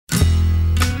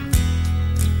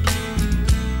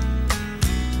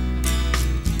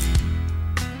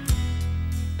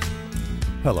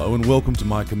Hello and welcome to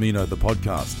My Camino, the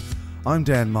podcast. I'm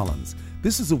Dan Mullins.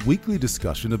 This is a weekly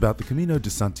discussion about the Camino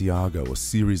de Santiago, a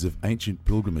series of ancient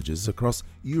pilgrimages across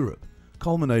Europe,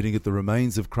 culminating at the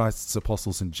remains of Christ's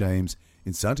Apostle St. James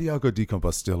in Santiago de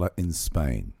Compostela in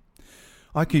Spain.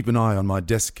 I keep an eye on my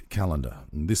desk calendar,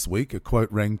 and this week a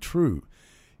quote rang true.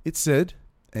 It said,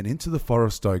 "And into the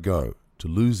forest I go, to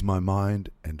lose my mind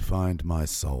and find my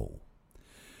soul."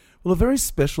 Well, a very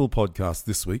special podcast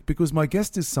this week because my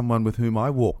guest is someone with whom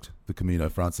I walked the Camino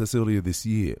Frances earlier this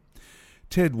year.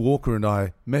 Ted Walker and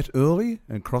I met early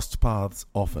and crossed paths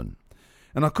often.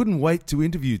 And I couldn't wait to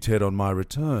interview Ted on my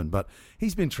return, but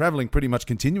he's been travelling pretty much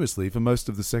continuously for most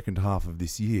of the second half of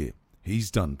this year.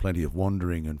 He's done plenty of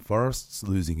wandering in forests,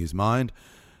 losing his mind,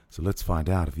 so let's find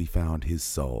out if he found his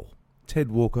soul.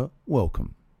 Ted Walker,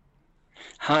 welcome.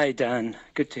 Hi, Dan.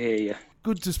 Good to hear you.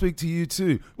 Good to speak to you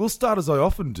too. We'll start as I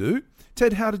often do.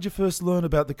 Ted, how did you first learn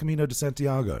about the Camino de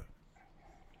Santiago?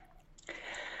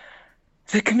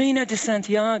 The Camino de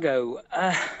Santiago,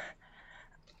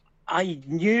 I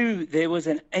knew there was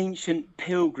an ancient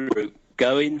pilgrim route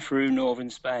going through northern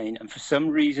Spain, and for some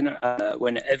reason,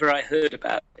 whenever I heard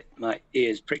about it, my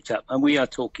ears pricked up, and we are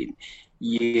talking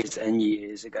years and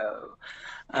years ago.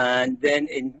 And then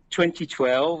in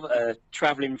 2012, a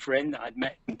traveling friend that I'd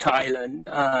met in Thailand,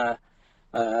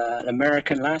 an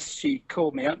American lass, she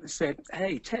called me up and said,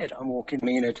 "Hey, Ted, I'm walking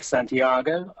Camino de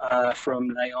Santiago from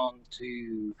Leon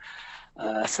to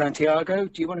Santiago.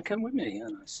 Do you want to come with me?"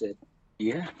 And I said,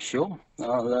 "Yeah, sure.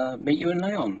 I'll meet you in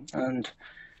Leon." And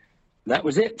that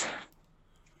was it.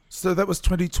 So that was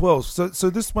 2012. So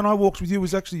this, when I walked with you,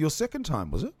 was actually your second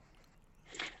time, was it?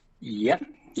 Yeah.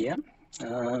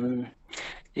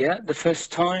 The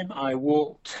first time I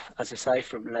walked, as I say,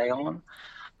 from Leon.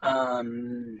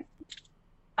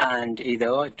 And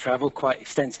although I travelled quite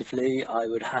extensively, I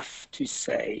would have to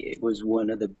say it was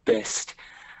one of the best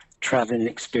travelling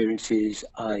experiences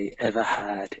I ever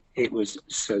had. It was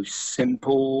so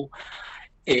simple.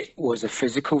 It was a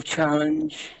physical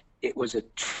challenge. It was a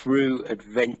true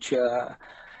adventure.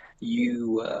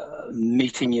 You were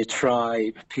meeting your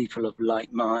tribe, people of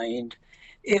like mind.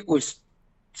 It was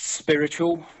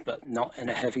spiritual, but not in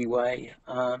a heavy way.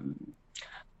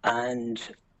 And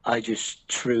I just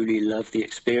truly loved the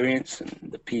experience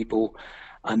and the people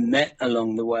I met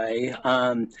along the way.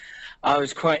 I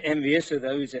was quite envious of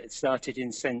those that had started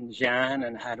in Saint-Jean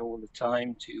and had all the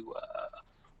time to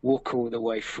walk all the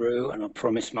way through. And I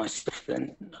promised myself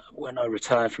then, when I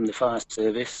retired from the fire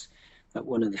service, that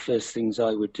one of the first things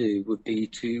I would do would be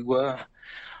to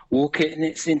walk it in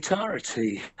its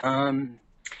entirety. When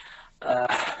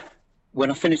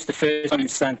I finished the first time in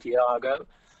Santiago,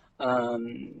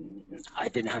 I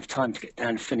didn't have time to get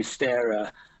down to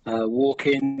Finisterre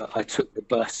walking. I took the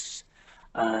bus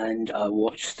and I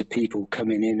watched the people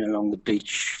coming in along the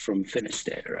beach from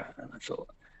Finisterre, and I thought,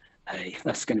 hey,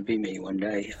 that's going to be me one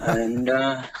day. And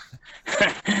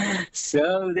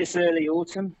so this early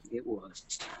autumn, it was.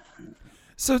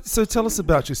 So tell us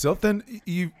about yourself. Then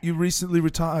you recently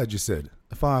retired, you said,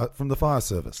 from the fire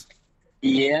service.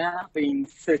 Yeah, I've been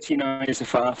 39 years a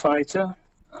firefighter,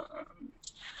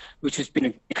 which has been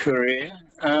a career.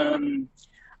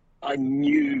 I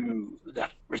knew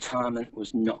that retirement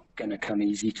was not going to come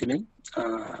easy to me.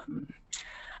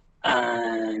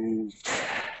 And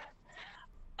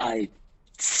I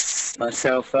set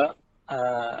myself up.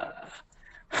 I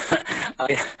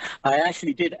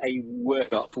actually did a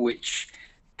workshop which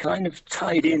kind of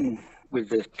tied in with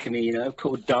the Camino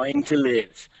called Dying to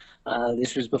Live.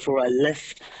 This was before I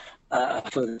left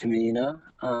for the Camino.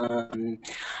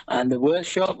 And the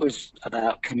workshop was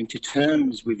about coming to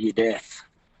terms with your death,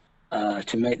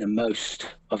 to make the most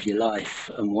of your life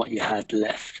and what you had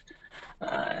left.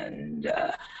 And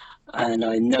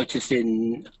I noticed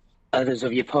in others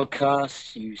of your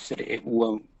podcasts, you said it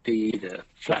won't be the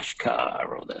flash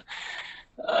car or the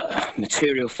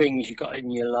material things you got in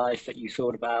your life that you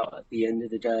thought about. At the end of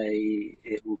the day,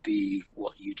 it will be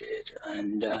what you did.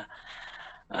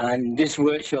 And this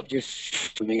workshop just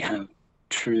showed me how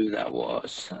true that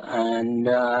was.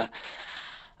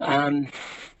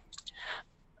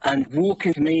 And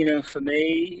walking Camino for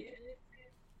me,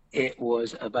 it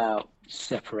was about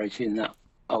separating that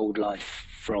old life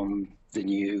from the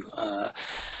new.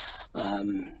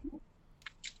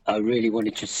 I really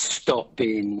wanted to stop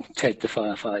being Ted the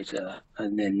firefighter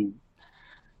and then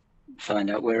find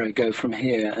out where I go from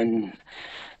here. And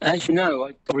as you know,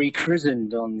 I got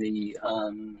rechristened on the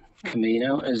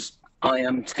Camino as I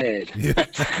Am Ted. Yeah.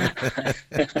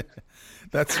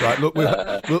 That's right. Look,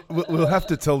 we'll have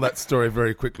to tell that story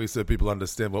very quickly so people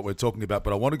understand what we're talking about.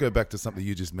 But I want to go back to something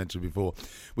you just mentioned before.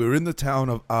 We were in the town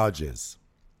of Arges.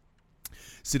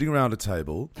 sitting around a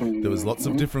table. There was lots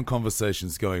of different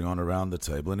conversations going on around the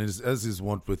table, and as is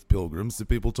wont with pilgrims, the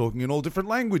people talking in all different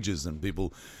languages, and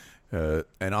people.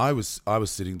 And I was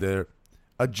sitting there.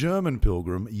 A German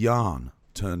pilgrim, Jan,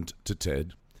 turned to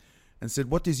Ted and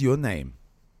said, "What is your name?"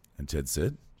 And Ted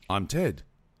said, "I'm Ted."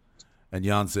 And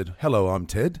Jan said, "Hello, I'm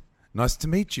Ted. Nice to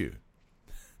meet you."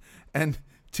 And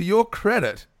to your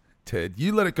credit, Ted,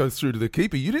 you let it go through to the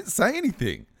keeper. You didn't say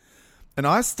anything. And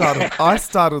I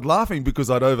started laughing because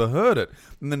I'd overheard it.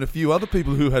 And then a few other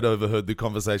people who had overheard the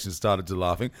conversation started to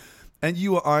laughing. And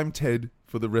you were "I'm Ted"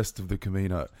 for the rest of the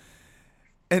Camino.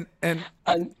 And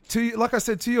to, like I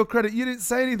said, to your credit, you didn't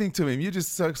say anything to him. You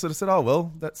just sort of said, "Oh,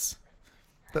 well, that's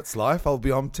life.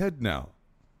 I'm Ted now."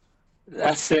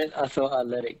 That's it. I thought I'd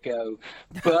let it go.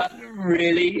 But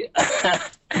really,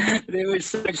 there was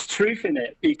so much truth in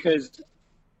it, because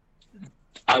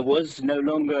I was no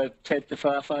longer Ted the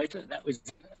firefighter.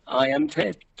 I am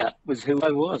Ted. That was who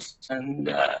I was.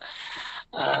 And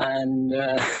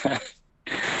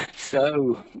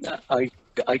so I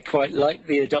quite like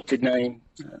the adopted name.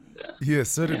 Yeah,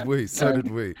 so did we. So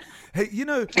did we. Hey, you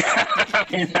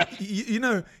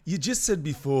just said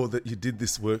before that you did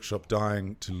this workshop,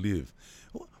 Dying to Live.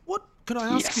 What can I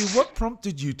ask you? What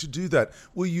prompted you to do that?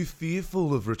 Were you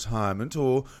fearful of retirement,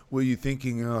 or were you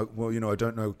thinking, I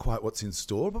don't know quite what's in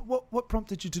store? But what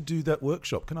prompted you to do that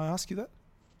workshop? Can I ask you that?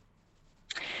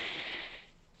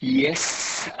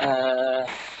 Yes.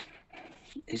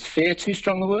 Is fear too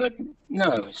strong a word?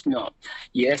 No, it's not.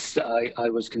 Yes, I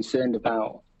was concerned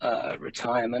about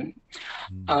retirement,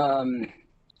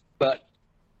 but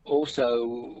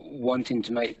also wanting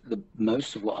to make the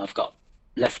most of what I've got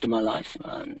left of my life.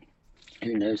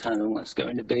 Who knows how long that's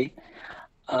going to be.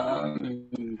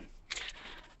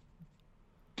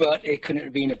 But it couldn't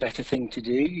have been a better thing to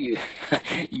do.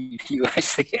 You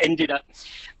actually ended up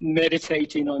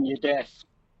meditating on your death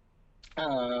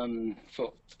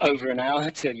for over an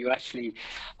hour till you actually,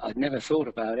 I'd never thought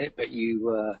about it, but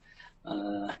you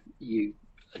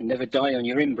never die on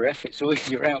your in-breath, it's always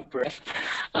your out-breath.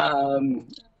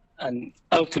 And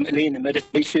ultimately in the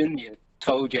meditation, you're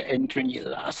told you're entering your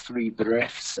last 3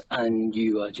 breaths, and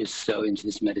you are just so into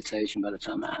this meditation by the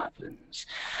time that happens.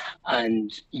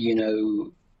 And,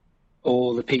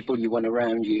 all the people you want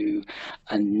around you,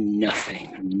 and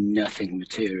nothing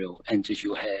material enters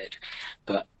your head.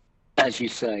 But as you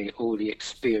say, all the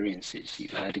experiences you've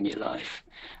had in your life,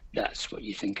 that's what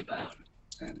you think about,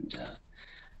 and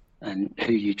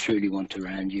who you truly want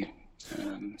around you.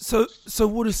 So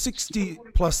would a 60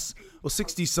 plus or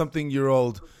 60 something year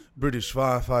old British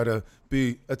firefighter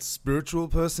be a spiritual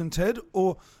person, Ted,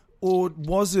 or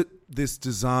was it this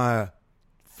desire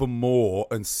for more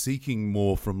and seeking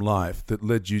more from life that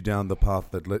led you down the path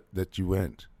that you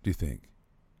went, do you think?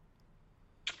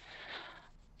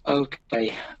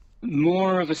 Okay,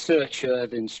 more of a searcher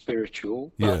than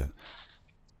spiritual. But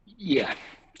yeah.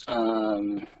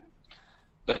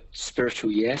 But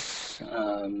spiritual, yes.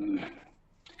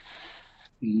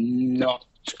 Not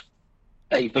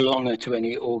a belonger to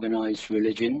any organized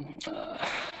religion.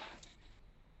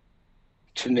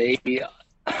 To me,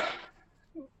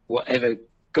 whatever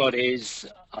God is,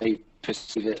 I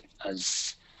perceive it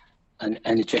as an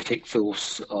energetic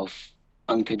force of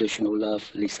unconditional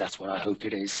love. At least that's what I hope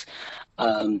it is.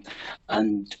 And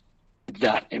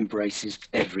that embraces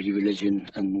every religion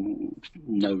and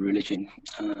no religion.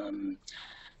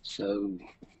 So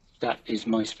that is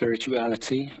my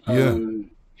spirituality. That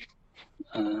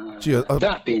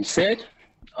being said,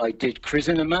 I did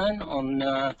christen a man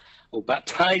or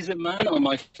baptize a man on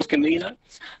my first Camino.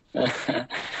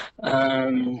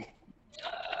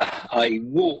 I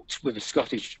walked with a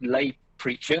Scottish lay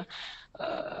preacher,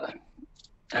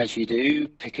 as you do,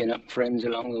 picking up friends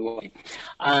along the way.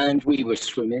 And we were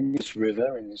swimming this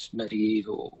river in this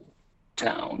medieval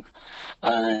town.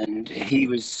 And he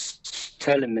was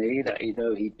telling me that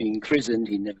though he'd been christened,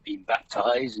 he'd never been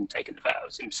baptized and taken the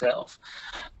vows himself.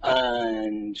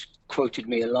 And quoted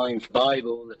me a line from the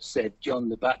Bible that said John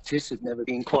the Baptist had never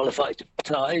been qualified to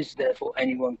baptize, therefore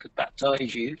anyone could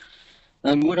baptize you.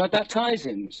 And would I baptize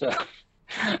him? So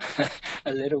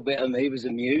a little bit of me was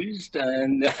amused,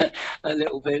 and a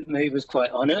little bit of me was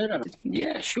quite honored. And I said,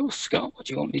 yeah, sure, Scott, what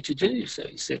do you want me to do? So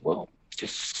he said, well,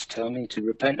 just tell me to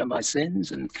repent of my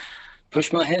sins and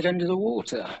push my head under the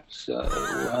water. So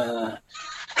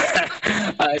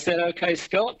I said, okay,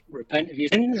 Scott, repent of your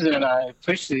sins. And I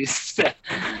pushed this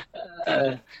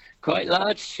quite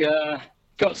large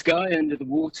Scots guy under the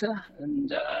water,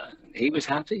 and he was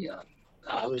happy.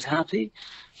 I was happy.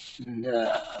 And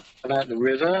about the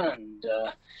river, and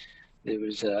there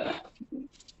was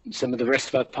some of the rest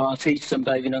of our party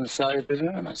sunbathing on the side of the river,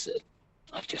 and I said,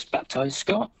 I've just baptized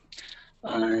Scott.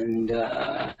 And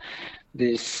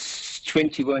this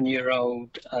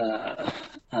 21-year-old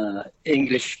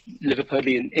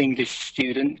Liverpudlian English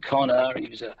student, Connor, he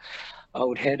was a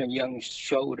old head and young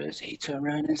shoulders. He turned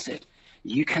around and said,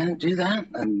 "You can't do that,"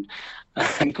 and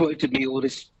quoted me all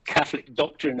this Catholic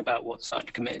doctrine about what sign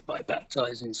committed by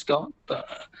baptizing Scott.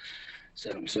 But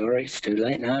said, "I'm sorry, it's too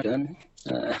late now, done."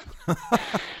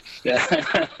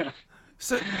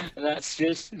 So that's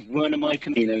just one of my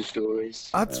Camino stories.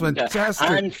 That's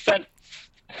fantastic.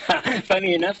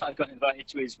 Funny enough, I got invited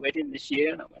to his wedding this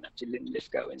year, and I went up to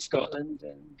Linlithgow in Scotland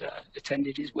and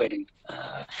attended his wedding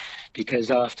because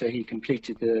after he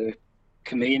completed the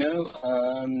Camino,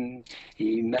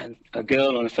 he met a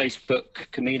girl on a Facebook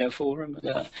Camino forum.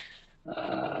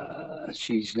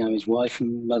 She's now his wife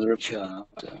and mother of a child.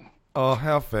 Oh,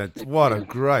 how fantastic. What a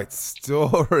great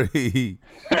story.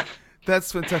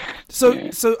 That's fantastic.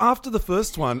 So after the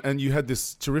first one, and you had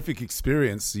this terrific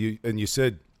experience, you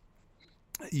said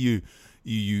you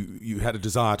had a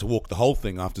desire to walk the whole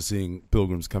thing after seeing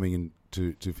pilgrims coming in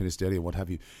to Finisterre and what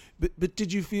have you. But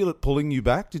did you feel it pulling you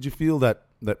back? Did you feel that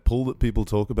pull that people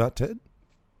talk about, Ted?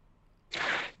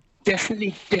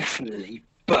 Definitely.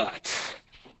 But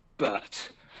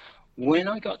when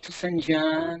I got to Saint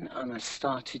Jean and I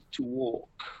started to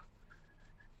walk,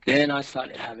 then I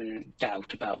started having a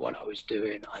doubt about what I was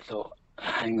doing. I thought,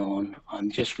 hang on,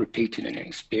 I'm just repeating an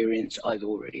experience I've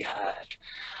already had.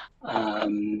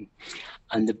 And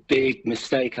the big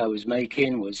mistake I was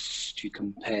making was to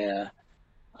compare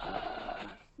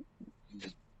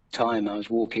the time I was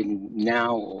walking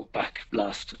now or back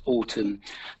last autumn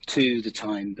to the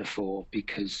time before,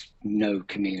 because no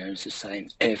Camino is the same.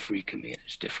 Every Camino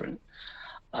is different.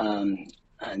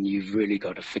 And you've really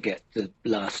got to forget the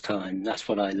last time. That's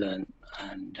what I learned.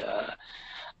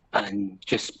 And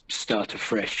just start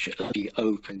afresh, be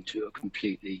open to a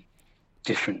completely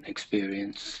different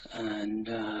experience. And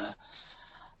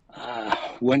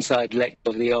once I'd let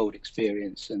go of the old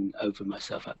experience and opened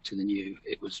myself up to the new,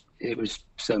 it was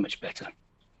so much better.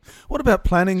 What about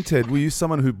planning, Ted? Were you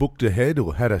someone who booked ahead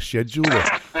or had a schedule? Or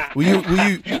were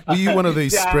you one of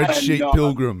these spreadsheet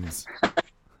pilgrims?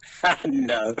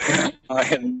 No, I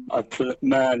am a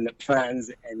man that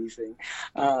plans anything.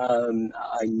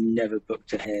 I never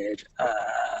booked ahead.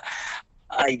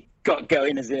 I got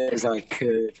going as I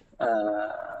could.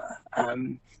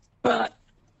 But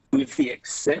with the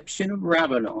exception of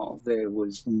Ravenel, there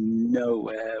was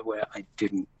nowhere where I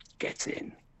didn't get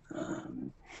in.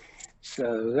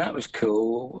 So that was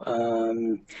cool.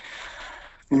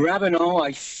 Ravenel,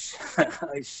 I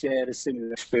shared a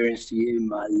similar experience to you.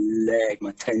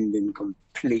 My tendon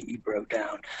completely broke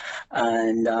down.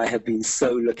 And I have been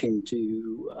so looking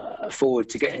forward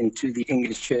to getting to the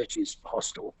English Church's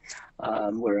hostel,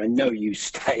 where I know you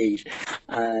stayed.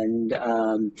 And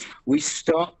we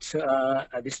stopped,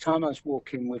 at this time I was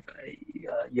walking with a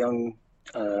young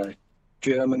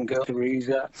German girl,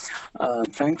 Teresa,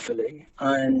 thankfully.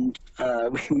 And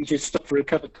we just stopped for a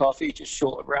cup of coffee just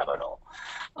short of Ravenel.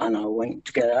 And I went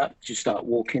to get up to start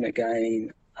walking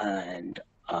again, and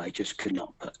I just could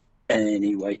not put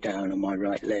any weight down on my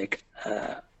right leg.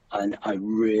 And I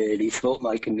really thought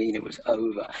my Camino was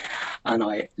over. And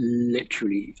I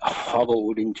literally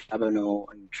hobbled into Ravenel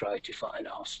and tried to find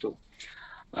a hostel.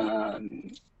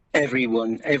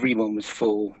 Everyone was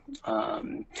full.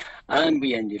 And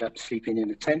we ended up sleeping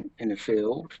in a tent in a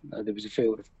field. There was a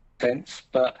field of tents,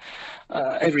 but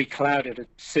every cloud had a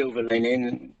silver lining,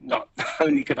 and not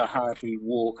only could I hardly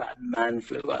walk, I had man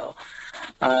flu well.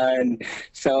 And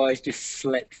so I just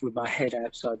slept with my head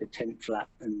outside the tent flap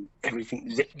and everything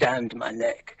zipped down to my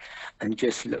neck, and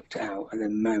just looked out at the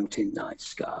mountain night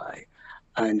sky.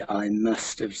 And I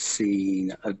must have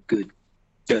seen a good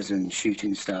dozen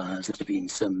shooting stars. There had been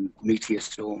some meteor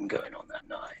storm going on that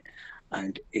night.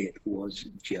 And it was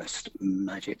just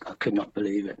magic. I could not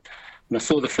believe it. When I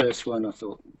saw the first one, I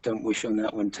thought, don't wish on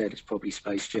that one, Ted. It's probably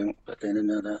space junk. But then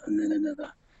another, and then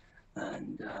another.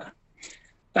 And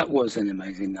that was an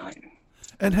amazing night.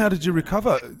 And how did you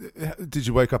recover? Did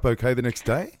you wake up okay the next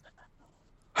day?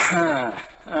 I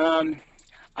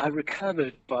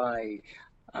recovered by,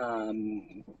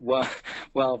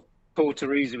 while Poor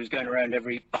Teresa was going around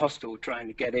every hostel trying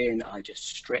to get in, I just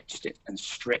stretched it and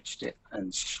stretched it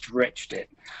and stretched it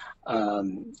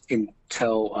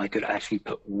until I could actually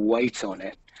put weight on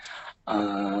it.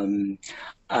 And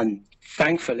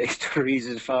thankfully,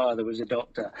 Teresa's father was a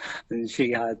doctor, and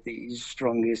she had the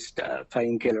strongest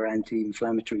painkiller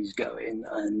anti-inflammatories going,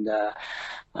 and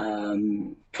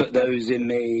put those in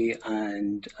me,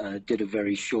 and did a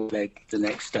very short leg the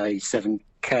next day,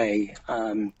 7K.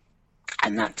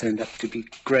 And that turned out to be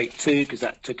great too, because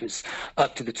that took us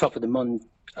up to the top of the Mont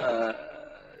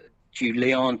du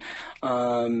Lion,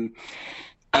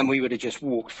 and we would have just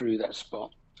walked through that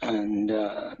spot, and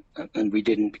we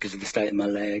didn't because of the state of my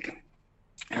leg.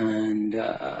 And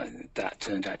that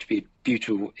turned out to be a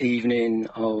beautiful evening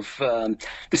of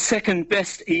the second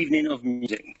best evening of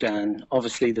music, Dan.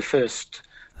 Obviously,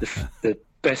 the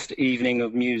best evening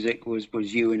of music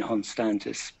was you and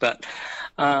Constantus, but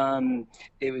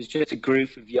it was just a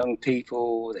group of young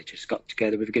people. They just got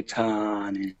together with a guitar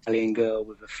and an Italian girl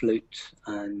with a flute,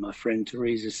 and my friend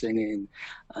Teresa singing,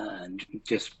 and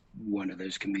just one of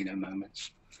those Camino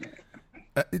moments.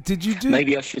 Yeah. Did you do?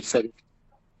 Maybe I should say.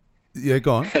 Yeah,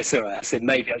 go on. That's all right. I said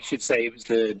maybe I should say it was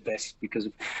the best because,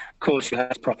 of course, you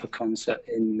had a proper concert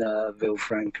in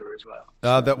Villafranca as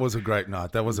well. That was a great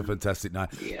night. That was a fantastic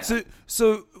night. Yeah.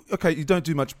 So okay, you don't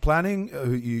do much planning.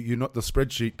 You're not the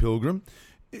spreadsheet pilgrim.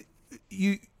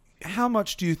 How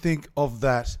much do you think of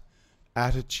that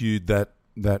attitude, that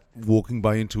walking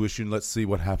by intuition, let's see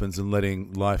what happens, and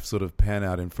letting life sort of pan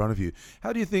out in front of you?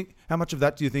 How much of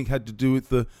that do you think had to do with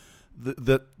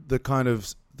the kind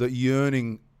of the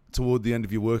yearning toward the end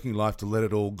of your working life to let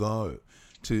it all go,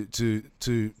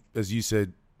 to as you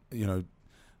said,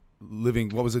 living,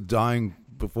 what was it, dying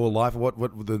before life? What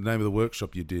was the name of the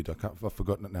workshop you did? I've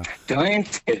forgotten it now. Dying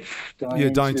to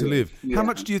live. Dying to live. Yeah. How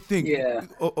much do you think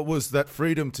was that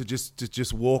freedom to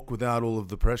just walk without all of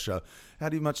the pressure? How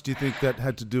much do you think that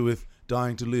had to do with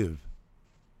dying to live?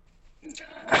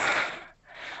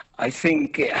 I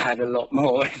think it had a lot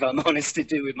more, if I'm honest, to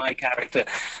do with my character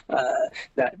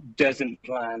that doesn't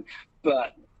plan.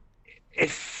 But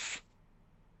if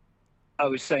I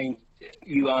was saying,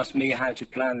 you asked me how to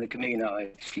plan the Camino, I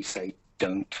actually say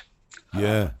don't.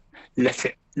 Yeah. Let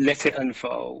it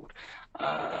unfold.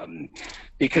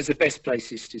 Because the best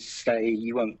places to stay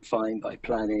you won't find by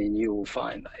planning. You will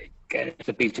find by getting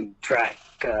the beaten track.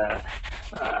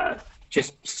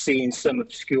 Just seeing some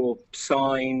obscure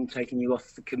sign taking you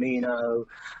off the Camino,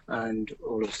 and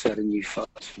all of a sudden you find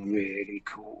some really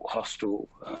cool hostel.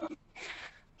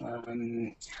 I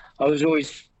was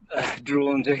always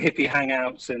drawn to hippie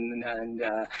hangouts, and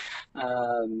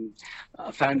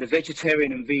I found the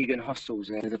vegetarian and vegan hostels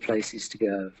there are the places to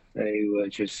go. They were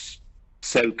just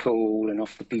so cool and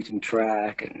off the beaten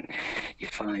track, and you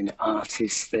find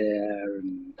artists there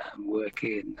and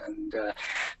working, and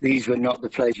these were not the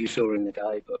places you saw in the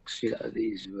guidebooks.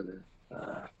 These were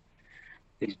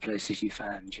these places you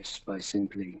found just by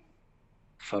simply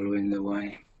following the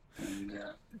way. And,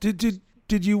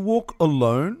 did you walk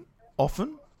alone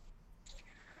often?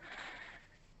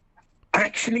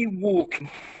 Actually, walking,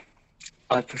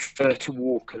 I prefer to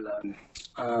walk alone.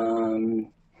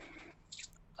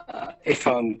 If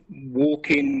I'm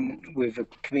walking with a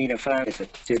Camino fan, as I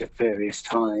did at various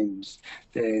times,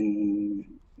 then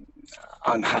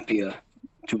I'm happier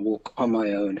to walk on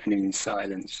my own and in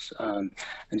silence. And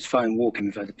it's fine walking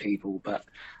with other people, but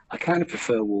I kind of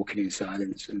prefer walking in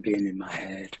silence and being in my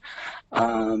head.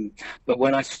 But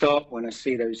when I stop, when I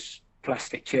see those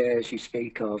plastic chairs you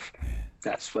speak of,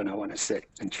 that's when I want to sit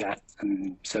and chat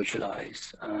and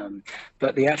socialise.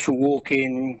 But the actual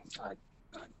walking, I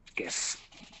guess,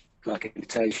 like a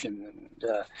meditation,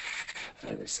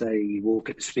 and they say you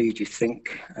walk at the speed you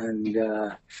think, and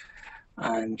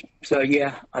so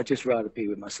I'd just rather be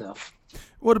with myself.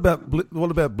 What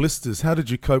about blisters? How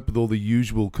did you cope with all the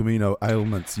usual Camino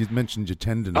ailments? You mentioned your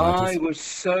tendonitis. I was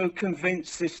so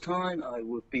convinced this time I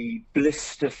would be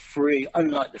blister free,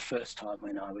 unlike the first time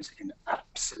when I was in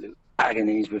absolute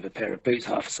agonies with a pair of boots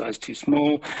half a size too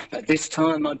small. But this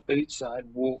time my boots,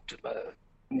 I'd walked about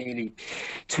nearly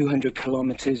 200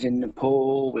 kilometers in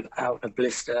Nepal without a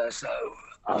blister, so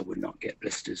I would not get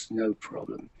blisters, no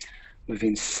problem.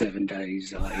 Within 7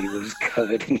 days, I was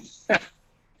covered in...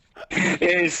 It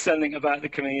is something about the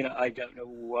Camino, I don't know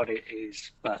what it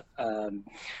is, but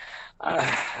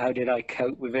how did I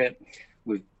cope with it?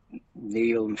 With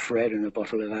Neil and Fred and a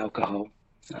bottle of alcohol.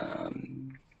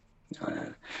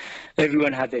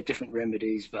 Everyone had their different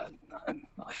remedies, but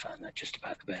I found that just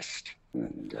about the best.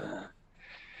 And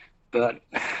but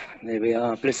there we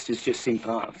are. Blisters just seem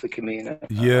part of the Camino.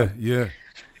 Yeah.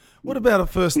 What about a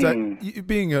first aid? You,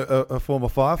 being a former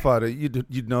firefighter,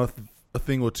 you'd know a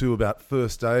thing or two about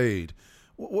first aid.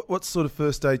 What sort of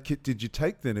first aid kit did you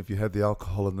take then if you had the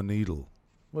alcohol and the needle?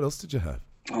 What else did you have?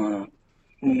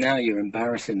 Now you're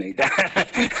embarrassing me.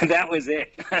 That was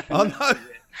it. Oh, no.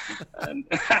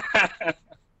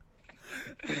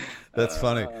 That's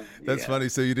funny. That's funny.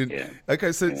 So you didn't... Yeah.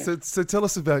 Okay, so tell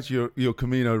us about your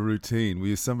Camino routine. Were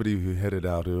you somebody who headed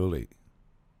out early?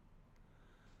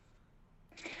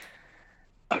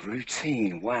 A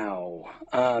routine, wow.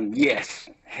 Yes,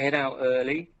 head out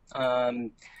early.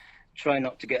 Try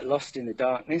not to get lost in the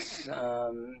darkness,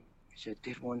 which I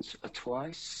did once or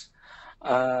twice.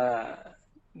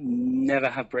 Never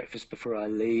have breakfast before I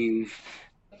leave.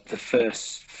 The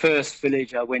first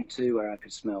village I went to where I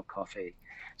could smell coffee.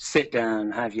 Sit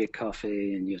down, have your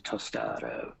coffee and your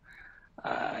tostado,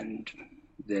 and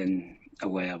then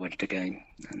away I went again.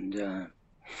 And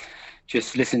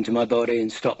just listened to my body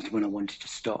and stopped when I wanted to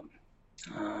stop.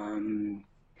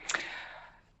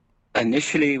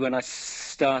 Initially, when I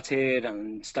started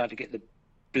to get the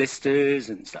blisters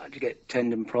and started to get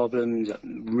tendon problems, I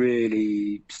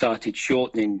really started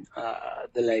shortening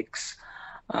the legs.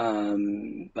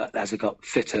 But as I got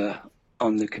fitter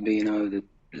on the Camino, the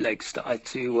legs started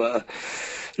to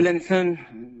lengthen,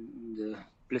 the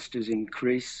blisters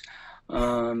increase.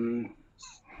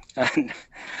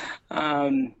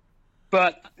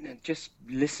 But just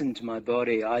listen to my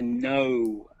body. I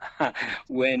know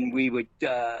when we would,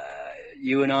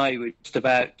 you and I were just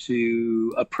about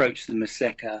to approach the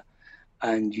Meseta,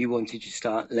 and you wanted to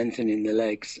start lengthening the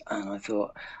legs, and I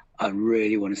thought, I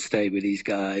really want to stay with these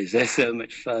guys. They're so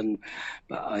much fun,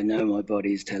 but I know my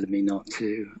body is telling me not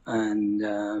to, and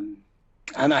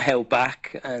I held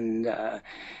back, and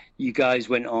you guys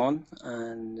went on,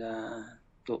 and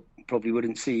thought probably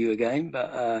wouldn't see you again,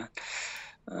 but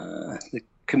the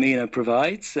Camino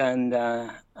provides, and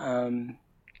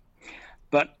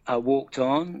but I walked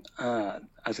on.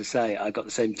 As I say, I got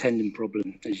the same tendon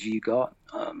problem as you got,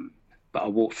 but I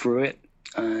walked through it,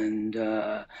 and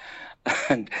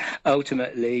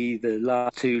ultimately the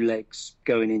last 2 legs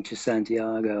going into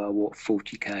Santiago, I walked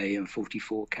 40k and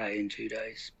 44k in 2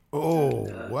 days. Oh,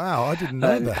 wow! I didn't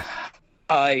know that.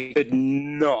 I could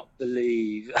not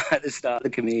believe at the start of the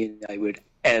Camino I would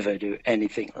ever do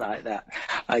anything like that.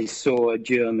 I saw a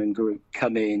German group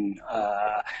come in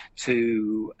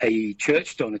to a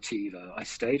church donativo. I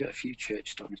stayed at a few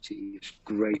church donativos,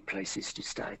 great places to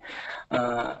stay.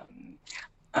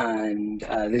 And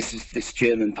this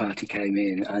German party came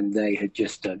in, and they had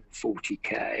just done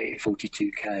 40k,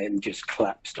 42k, and just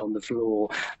collapsed on the floor.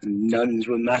 And nuns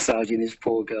were massaging this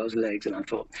poor girl's legs, and I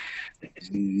thought, there's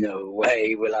no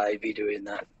way will I be doing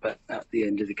that. But at the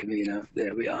end of the Camino,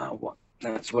 there we are.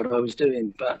 That's what I was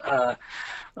doing. But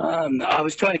I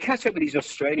was trying to catch up with these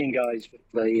Australian guys, but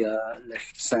they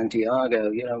left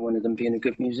Santiago, one of them being a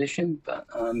good musician, but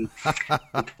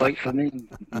wait for me.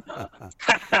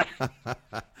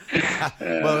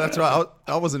 Well, that's right.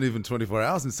 I wasn't even 24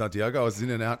 hours in Santiago. I was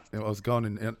in and out. I was gone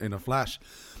in a flash.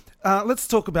 Let's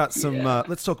talk about some.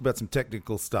 Let's talk about some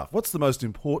technical stuff. What's the most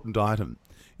important item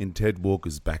in Ted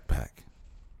Walker's backpack?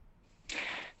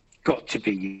 Got to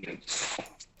be your boots.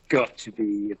 Got to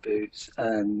be your boots,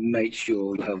 and make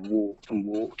sure you have walked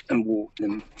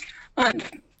them. And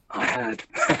I had,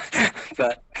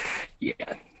 but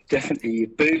yeah, definitely your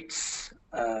boots.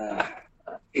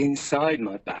 Inside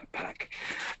my backpack,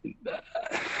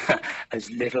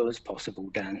 as little as possible,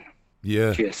 Dan.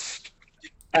 Yeah. Just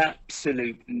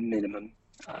absolute minimum.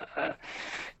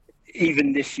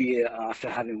 Even this year, after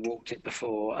having walked it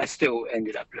before, I still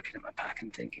ended up looking at my pack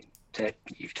and thinking, Ted,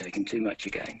 you've taken too much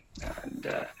again. And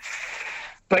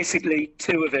basically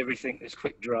 2 of everything that's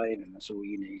quick drying, and that's all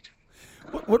you need.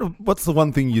 What's the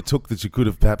one thing you took that you could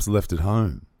have perhaps left at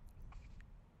home?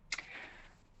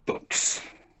 Books.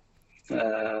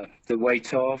 The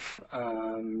weight of,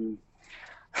 and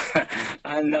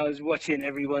I was watching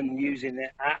everyone using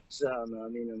their apps. I'm a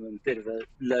bit of a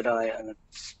Luddite, and I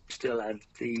still have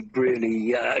the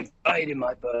Braille guide in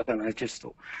my book, and I just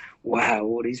thought, wow,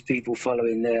 all these people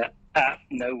following their app,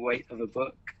 no weight of a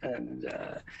book. And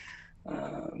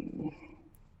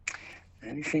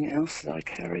anything else that I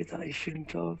carried that I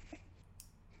shouldn't have?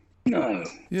 No.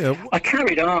 Yeah. I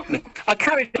carried art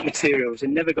materials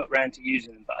and never got round to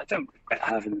using them, but I don't regret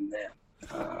having them there.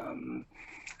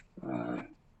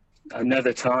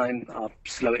 Another time, I'll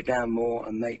slow it down more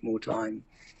and make more time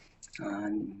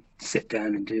and sit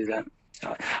down and do that.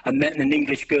 I met an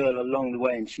English girl along the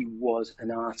way, and she was an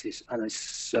artist, and I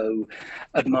so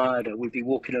admired her. We'd be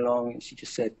walking along, and she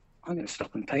just said, I'm going to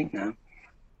stop and paint now.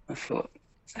 I thought,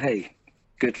 hey,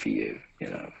 good for you,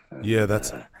 Yeah,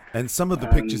 that's... And some of the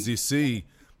pictures you see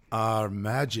are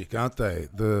magic, aren't they?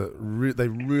 They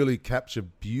really capture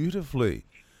beautifully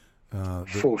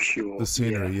for sure the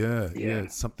scenery. Yeah.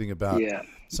 Something about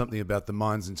the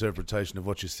mind's interpretation of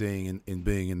what you're seeing in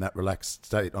being in that relaxed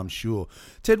state, I'm sure.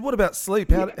 Ted, what about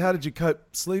sleep? How did you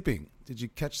cope sleeping? Did you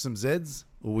catch some Zeds,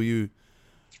 or were you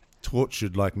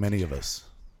tortured like many of us?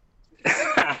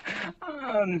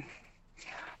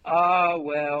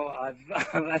 Well, I've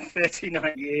had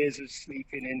 39 years of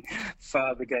sleeping in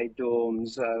fire brigade dorms,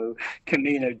 so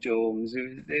Camino dorms.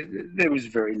 There was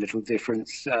very little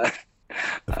difference. I'll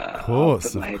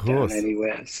put my Of head down course.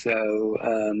 anywhere, so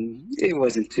it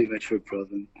wasn't too much of a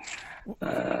problem.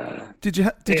 Did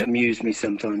It you? amused me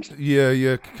sometimes. Yeah,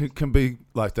 yeah, can be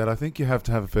like that. I think you have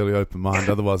to have a fairly open mind,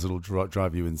 otherwise it'll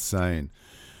drive you insane.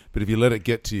 But if you let it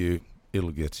get to you,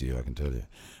 it'll get to you. I can tell you.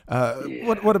 Yeah.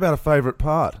 What about a favourite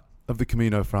part of the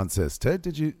Camino Frances, Ted?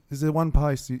 Is there one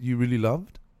place you really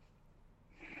loved?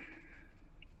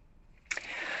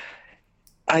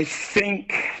 I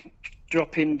think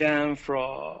dropping down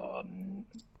from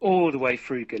all the way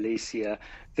through Galicia,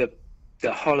 the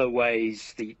hollow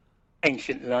ways, the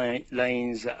ancient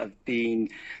lanes that have been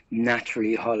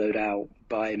naturally hollowed out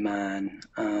by man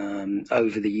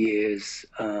over the years,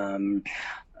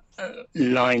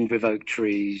 lined with oak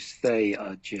trees, they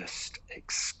are just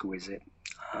exquisite.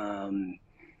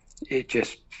 It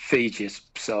just feeds your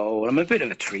soul. I'm a bit of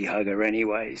a tree hugger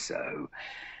anyway, so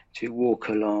to walk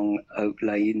along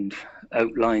oak-lined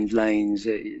lanes,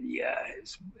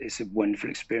 it's a wonderful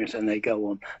experience, and they go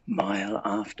on mile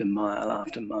after mile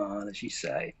after mile, as you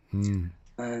say. Mm.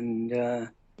 And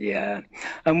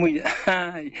and we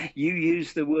you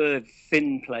used the word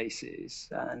thin places,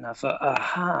 and I thought,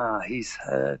 aha, he's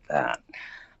heard that.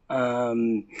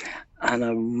 And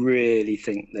I really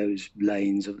think those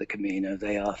lanes of the Camino,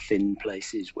 they are thin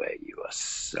places where you are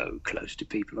so close to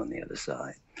people on the other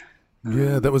side.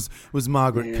 Yeah, that was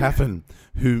Margaret Caffin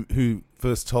who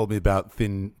first told me about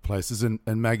thin places, and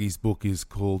Maggie's book is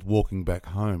called Walking Back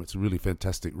Home. It's a really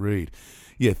fantastic read.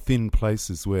 Yeah, thin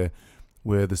places where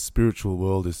the spiritual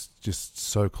world is just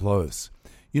so close.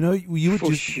 You know, you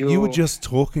were just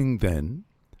talking then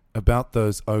about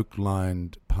those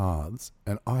oak-lined paths,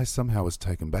 and I somehow was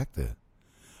taken back there.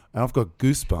 And I've got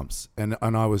goosebumps, and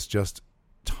I was just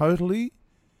totally.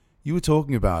 You were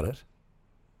talking about it.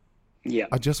 Yeah,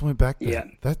 I just went back there. Yeah,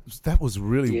 that was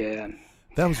really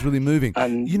that was really moving.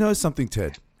 You know something,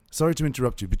 Ted? Sorry to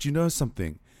interrupt you, but you know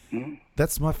something?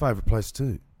 That's my favourite place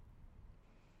too.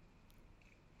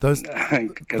 Those,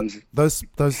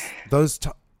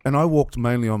 and I walked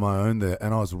mainly on my own there,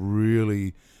 and I was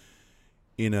really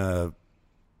in a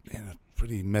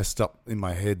pretty messed up in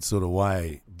my head sort of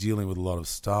way, dealing with a lot of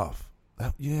stuff.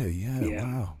 Wow,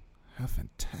 how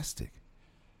fantastic.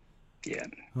 Yeah.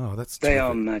 Oh, that's they terrific.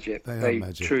 are magic. They are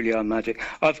magic. Truly are magic.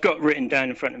 I've got written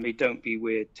down in front of me, "Don't be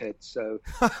weird, Ted," so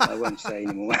I won't say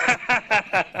anymore.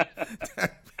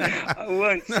 I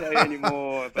won't say any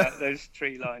more about those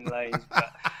tree-lined lanes,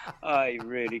 but I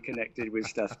really connected with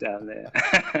stuff down there.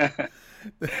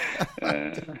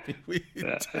 Don't be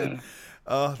weird, Ted.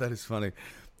 Oh, that is funny.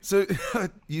 So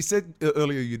you said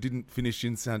earlier you didn't finish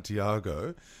in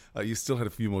Santiago. You still had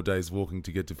a few more days walking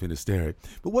to get to Finisterre.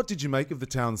 But what did you make of the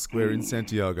town square in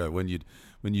Santiago when you'd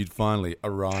finally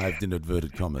arrived, in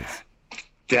inverted commas?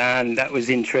 Dan, that was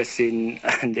interesting,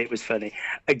 and it was funny.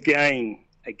 Again,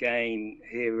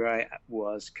 here I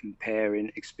was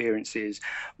comparing experiences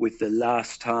with the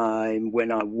last time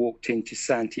when I walked into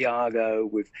Santiago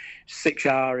with 6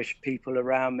 Irish people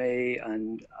around me,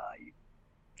 and I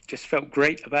just felt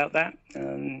great about that.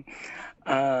 And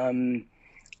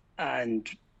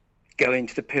going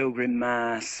to the Pilgrim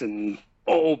Mass and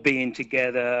all being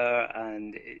together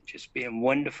and it just being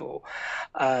wonderful.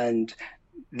 And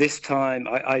this time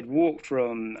I'd walked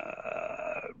from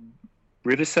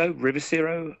Ribadisco.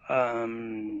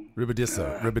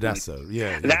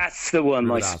 Yeah. That's the one.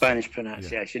 My Spanish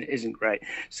pronunciation isn't great.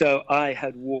 So I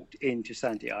had walked into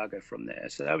Santiago from there.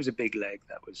 So that was a big leg.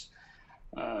 That was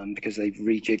because they've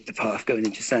rejigged the path going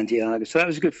into Santiago. So that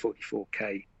was a good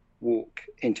 44k walk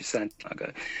into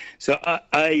Santiago. So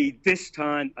I this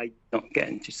time I not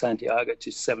getting to Santiago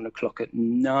till 7:00 at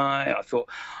night. I thought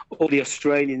all the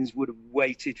Australians would have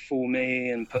waited for me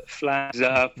and put flags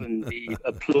up and be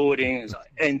applauding as I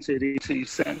entered into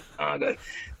Santiago.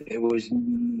 There was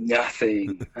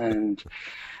nothing, and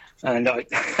I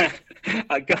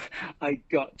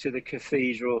got to the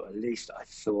cathedral. At least I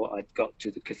thought I'd got to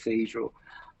the cathedral.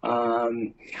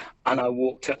 And I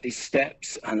walked up these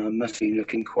steps, and I must be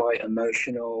looking quite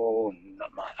emotional. And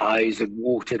my eyes had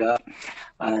watered up,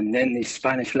 and then these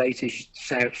Spanish ladies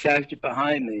shouted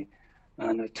behind me,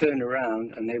 and I turned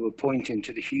around, and they were pointing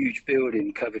to the huge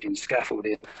building covered in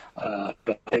scaffolding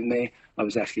behind me. I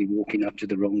was actually walking up to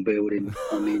the wrong building.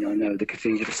 I mean, I know the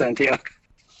Cathedral of Santiago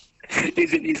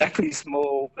isn't exactly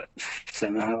small, but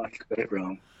somehow I got it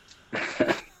wrong.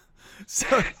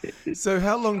 So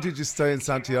how long did you stay in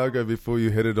Santiago before you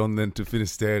headed on then to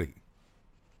Finisterre?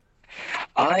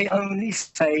 I only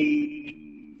stayed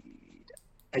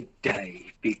a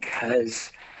day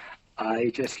because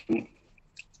I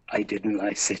didn't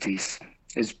like cities.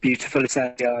 As beautiful as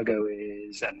Santiago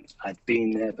is, and I'd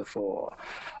been there before,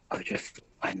 I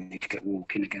need to get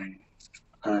walking again.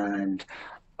 And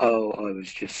oh, I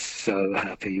was just so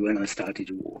happy when I started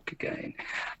to walk again.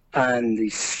 And the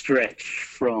stretch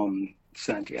from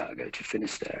Santiago to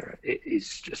Finisterre, it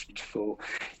is just beautiful.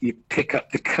 You pick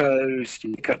up the coast,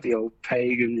 you pick up the old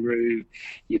pagan route,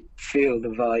 you feel the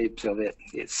vibes of it.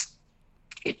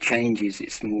 It changes.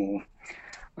 It's more.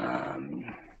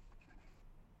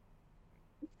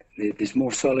 There's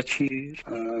more solitude,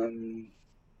 and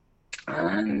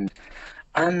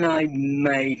I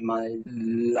made my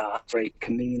last great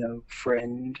Camino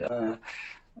friend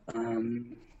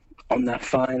on that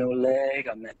final leg.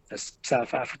 I met a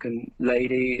South African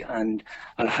lady, and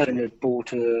her husband had bought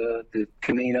her the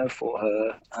Camino for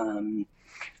her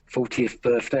 40th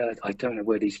birthday. I don't know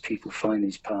where these people find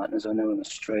these partners. I know an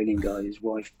Australian guy, his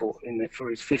wife bought him it for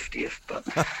his 50th, but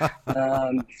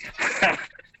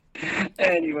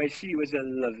anyway, she was a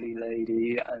lovely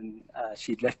lady, and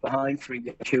she'd left behind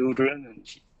 3 children, and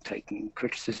she'd taken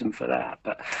criticism for that.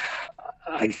 But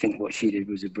I think what she did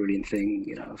was a brilliant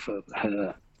thing, for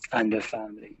her and her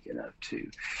family,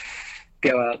 to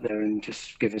go out there and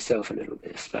just give herself a little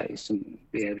bit of space and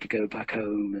be able to go back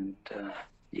home and,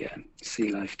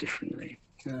 see life differently.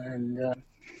 And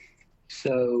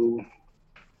so,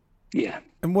 yeah.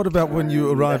 And what about when you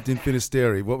arrived in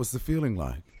Finisterre? What was the feeling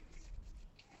like?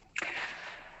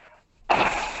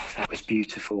 That was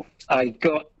beautiful. I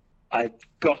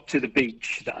got to the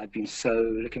beach that I'd been so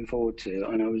looking forward to,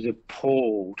 and I was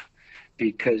appalled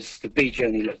because the beach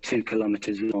only looked 2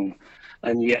 kilometers long,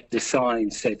 and yet the sign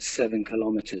said 7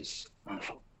 kilometers. I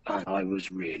thought, and I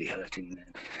was really hurting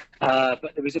then.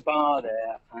 But there was a bar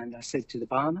there, and I said to the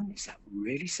barman, "Is that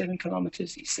really 7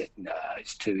 kilometers?" He said, "No,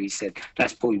 it's 2." He said,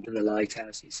 "That's pointing to the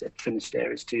lighthouse." He said,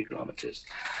 "Finisterre is 2 kilometers."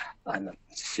 And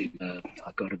superb.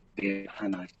 I got a beer,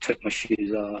 and I took my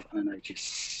shoes off, and I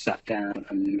just sat down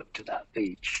and looked at that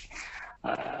beach.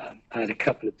 I had a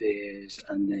couple of beers,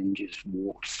 and then just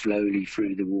walked slowly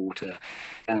through the water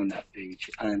down that beach.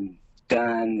 And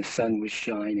Dan, the sun was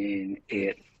shining.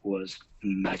 It was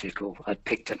magical. I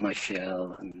picked up my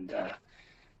shell, and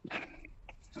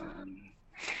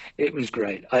it was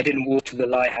great. I didn't walk to the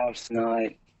lighthouse, and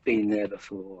I'd been there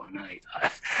before, and I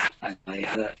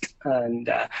hurt, and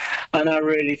I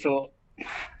really thought,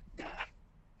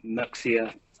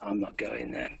 Muxia, I'm not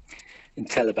going there.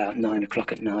 Until about 9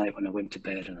 o'clock at night when I went to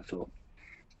bed, and I thought,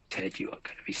 Ted, you are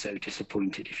going to be so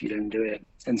disappointed if you don't do it.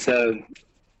 And so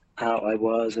out I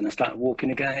was, and I started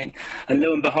walking again, and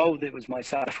lo and behold, it was my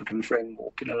South African friend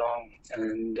walking along,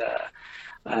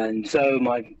 and so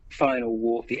my final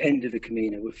walk, the end of the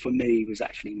Camino, for me was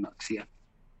actually Muxia,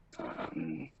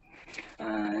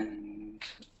 and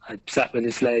I sat with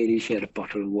this lady. She had a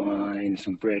bottle of wine,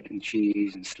 some bread and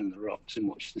cheese, and stood on the rocks and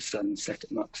watched the sun set at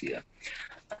Muxia.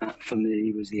 That for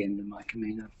me was the end of my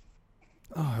Camino.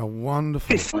 Oh, how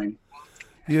wonderful!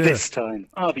 This time,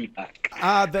 I'll be back.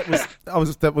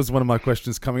 That was one of my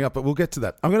questions coming up, but we'll get to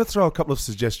that. I'm going to throw a couple of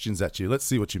suggestions at you. Let's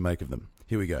see what you make of them.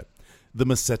 Here we go. The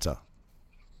Meseta.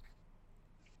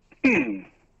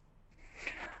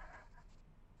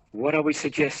 What are we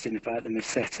suggesting about the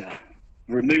Meseta?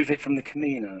 Remove it from the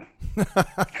Camino.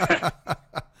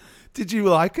 Did you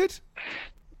like it?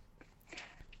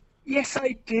 Yes,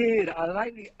 I did. I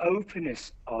like the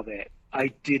openness of it. I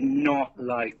did not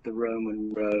like the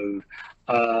Roman road.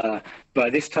 By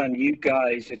this time, you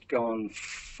guys had gone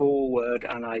forward,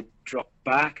 and I dropped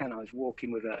back, and I was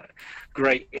walking with a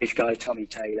great-ish guy, Tommy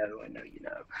Taylor, who I know you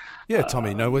know. Yeah,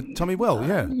 Tommy well,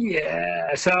 yeah.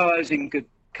 Yeah, so I was in good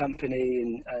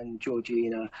company, and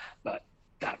Georgina, but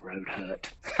that road hurt.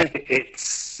 It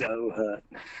so hurt.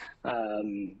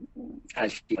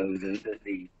 As you know,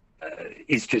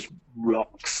 it's just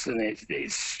rocks, and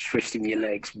it's twisting your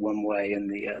legs one way and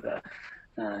the other,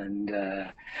 and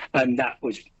that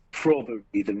was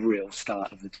probably the real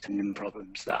start of the tendon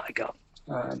problems that I got.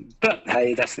 But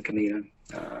hey, that's the Camino.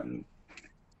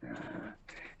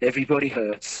 Everybody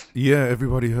hurts. Yeah,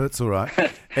 everybody hurts, all right.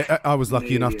 I was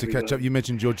lucky enough to catch up. You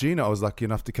mentioned Georgina. I was lucky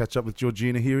enough to catch up with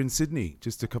Georgina here in Sydney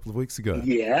just a couple of weeks ago.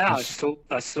 Yeah, I saw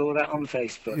that on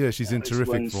Facebook. Yeah, she's in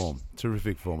terrific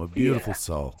form. A beautiful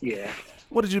soul. Yeah.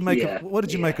 What did you make?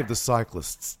 Make of the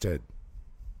cyclists, Ted?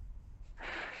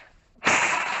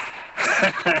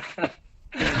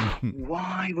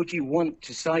 Why would you want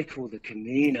to cycle the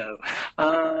Camino?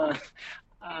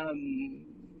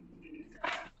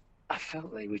 I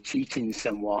felt they were cheating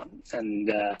somewhat,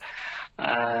 and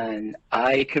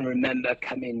I can remember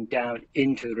coming down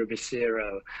into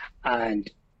Ribeirão,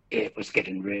 and it was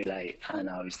getting really late, and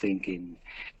I was thinking,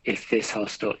 if this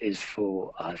hostel is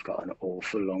full, I've got an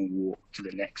awful long walk to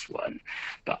the next one.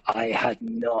 But I had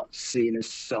not seen a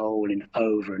soul in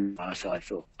over an hour, so I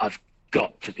thought, I've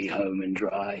got to be home and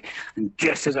dry. And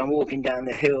just as I'm walking down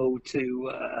the hill to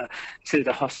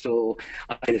the hostel,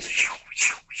 I just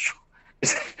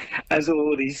as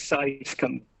all these sights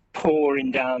come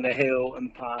pouring down the hill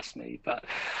and past me. But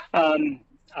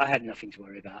I had nothing to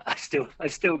worry about. I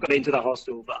still got into the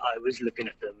hostel, but I was looking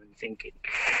at them and thinking,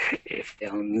 if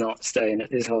I'm not staying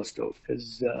at this hostel,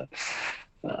 because,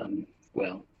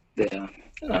 well, there.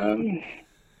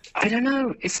 I don't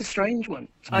know. It's a strange one.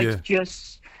 Yeah. I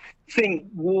just think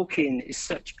walking is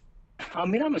such. I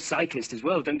mean, I'm a cyclist as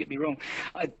well. Don't get me wrong.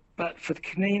 But for the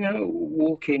Camino,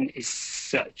 walking is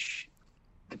such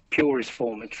the purest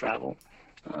form of travel.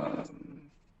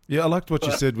 Yeah, I liked what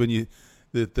you said when you.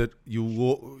 That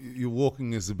your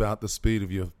walking is about the speed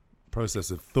of your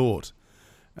process of thought,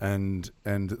 and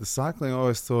the cycling. I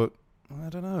always thought, I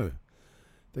don't know,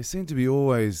 they seem to be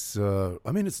always.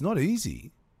 I mean, it's not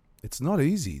easy. It's not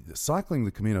easy. The cycling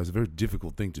the Camino is a very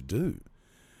difficult thing to do,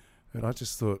 and I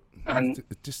just thought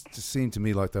it just seemed to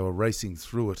me like they were racing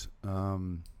through it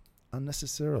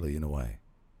unnecessarily in a way.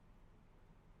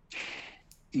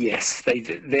 Yes,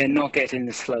 they're not getting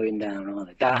the slowing down, are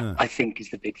they? That, I think,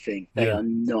 is the big thing. They are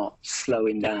not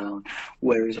slowing down,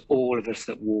 whereas all of us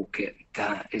that walk it,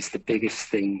 that is the biggest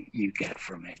thing you get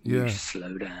from it. You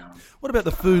slow down. What about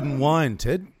the food and wine,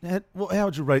 Ted? How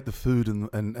would you rate the food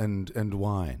and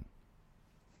wine?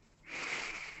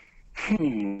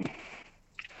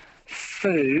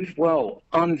 Food, well,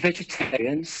 I'm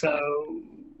vegetarian, so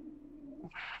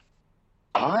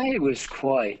I was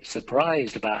quite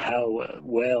surprised about how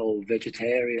well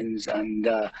vegetarians, and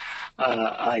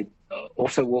I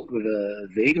also walked with a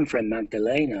vegan friend,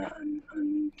 Magdalena,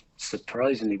 and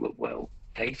surprisingly were well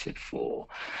catered for.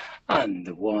 And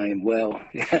the wine, well,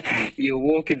 you're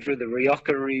walking through the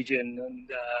Rioja region,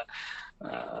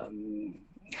 and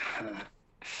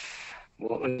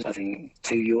what was, I think,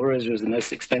 €2 was the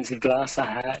most expensive glass I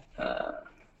had.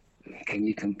 Can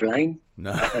you complain?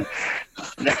 No.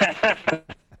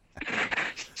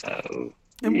 So,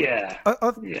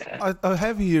 I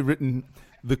have here written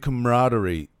the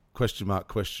camaraderie, ?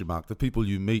 The people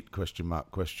you meet, ?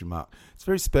 It's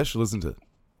very special, isn't it?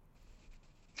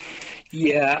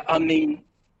 Yeah, I mean,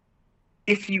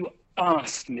 if you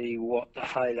asked me what the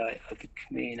highlight of the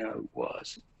Camino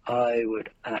was, I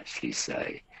would actually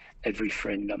say every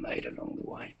friend I made along the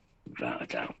way, without a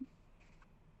doubt.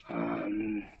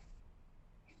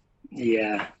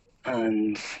 Yeah,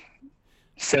 and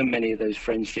so many of those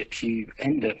friendships you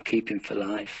end up keeping for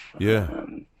life. Yeah.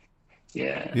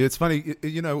 Yeah, it's funny.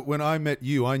 You know, when I met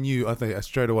you, I think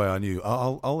straight away I knew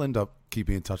I'll end up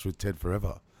keeping in touch with Ted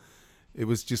forever. It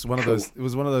was just one of those. It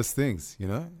was one of those things. You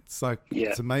know, it's like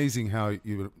it's amazing how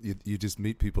you just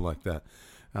meet people like that.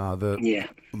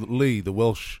 Lee, the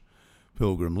Welsh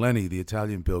pilgrim, Lenny, the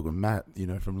Italian pilgrim, Matt,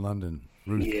 from London,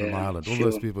 Ruth from Ireland, all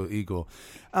those people, Igor.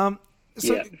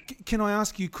 Can I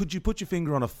ask you, could you put your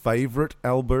finger on a favourite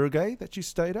albergue that you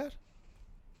stayed at?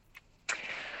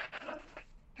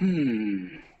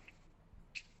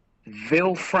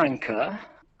 Villafranca.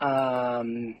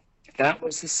 That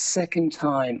was the second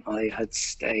time I had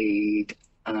stayed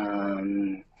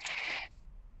in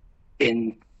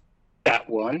that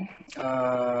one.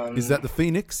 Is that the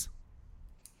Phoenix?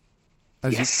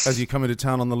 As you come into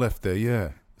town on the left there,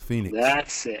 yeah. Phoenix.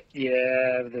 That's it.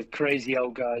 Yeah, the crazy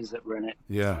old guys that run it.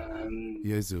 Yeah.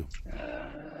 Jesu.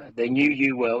 They knew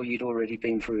you well. You'd already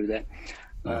been through that.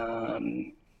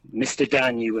 Mr.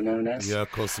 Dan, you were known as. Yeah,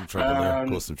 caused some trouble there.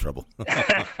 Caused some trouble.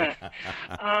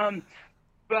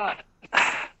 But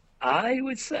I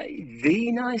would say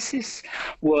the nicest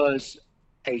was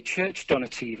a church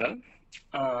Donativo,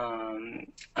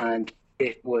 and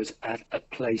it was at a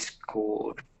place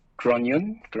called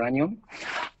Granion.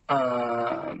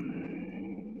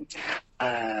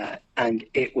 And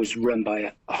it was run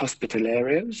by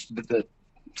Hospitalarios, the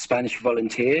Spanish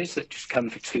volunteers that just come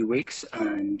for 2 weeks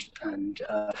and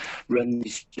run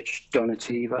these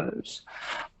Donativos.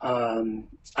 And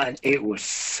it was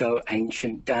so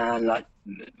ancient, Dan, like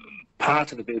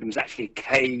part of the building was actually a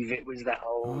cave. It was that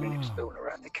old and it was built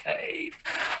around the cave.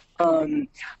 And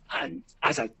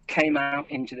as I came out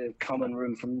into the common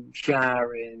room from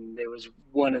showering, there was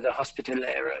one of the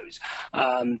Hospitaleros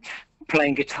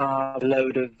playing guitar, a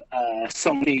load of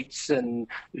song sheets, and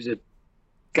there was a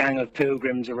gang of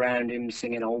pilgrims around him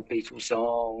singing old Beatles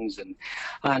songs. And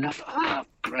I thought,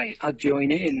 great, I'd join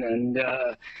in.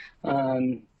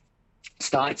 And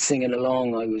started singing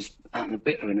along. I was at a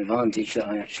bit of an advantage that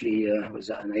I actually was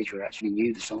at an age where I actually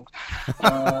knew the songs.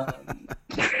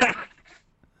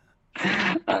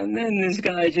 And then this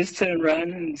guy just turned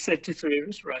around and said to three of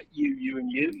us, right, you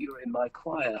and you're in my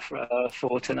choir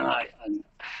for tonight. And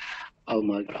oh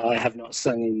my God, I have not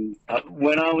sung in.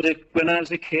 When I was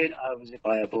a kid, I was a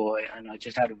choir boy, and I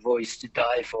just had a voice to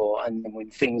die for. And then when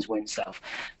things went south,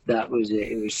 that was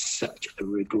it. It was such a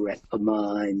regret of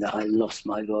mine that I lost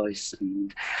my voice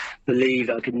and believed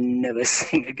I could never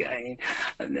sing again.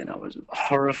 And then I was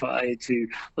horrified to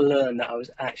learn that I was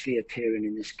actually appearing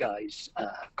in this guy's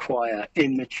choir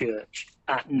in the church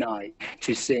at night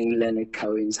to sing Leonard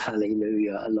Cohen's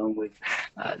Hallelujah along with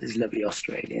this lovely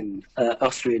Austrian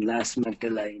lass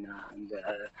Magdalena and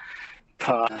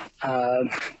but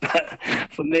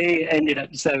for me it ended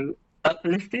up so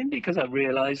uplifting because I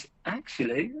realized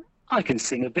actually I can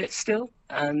sing a bit still,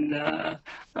 and that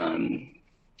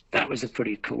was a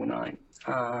pretty cool night.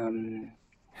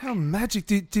 How magic.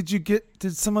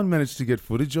 Did someone manage to get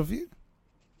footage of you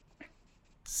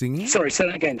singing? Sorry, say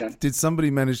that again, Dan. Did somebody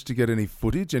manage to get any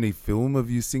footage, any film of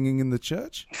you singing in the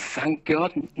church? Thank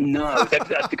God, no.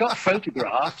 They got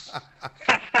photographs.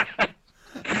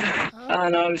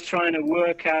 And I was trying to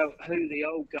work out who the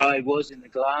old guy was in the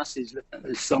glasses looking at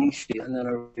the song sheet, and then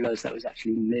I realised that was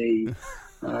actually me,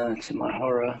 to my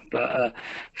horror. But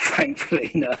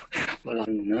thankfully, no. Well,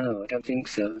 no, I don't think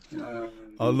so.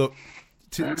 Oh, look.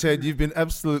 Ted, you've been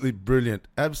absolutely brilliant.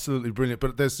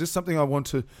 But there's just something I want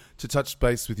to touch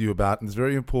base with you about, and it's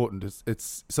very important.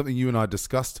 It's something you and I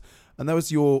discussed, and that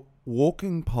was your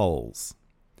walking poles.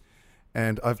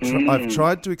 And I've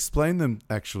tried to explain them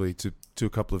actually to a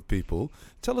couple of people.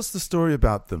 Tell us the story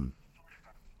about them.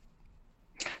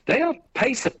 They are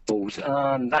pacer poles.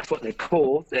 That's what they're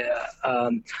called.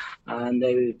 And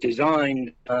they were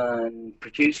designed and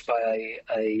produced by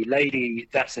a lady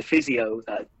that's a physio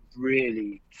that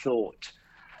really thought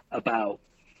about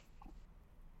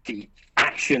the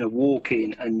action of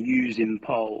walking and using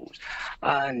poles,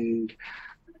 and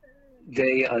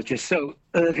they are just so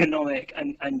ergonomic,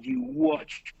 and you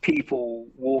watch people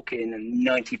walking and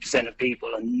 90% of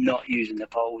people are not using the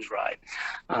poles right,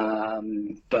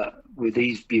 but with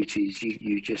these beauties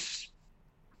you just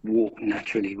walk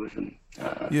naturally with them.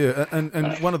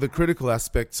 And one of the critical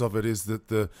aspects of it is that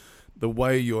the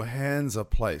way your hands are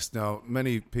placed. Now,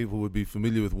 many people would be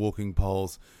familiar with walking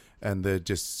poles and they're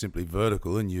just simply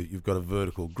vertical, and you've got a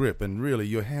vertical grip. And really,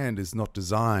 your hand is not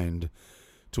designed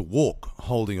to walk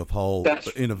holding a pole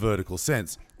in a vertical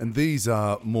sense. And these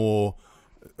are more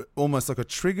almost like a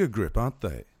trigger grip, aren't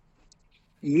they?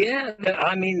 Yeah,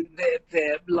 I mean,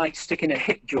 they're like sticking a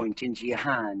hip joint into your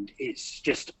hand. It's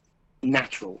just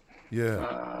natural.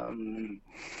 Yeah.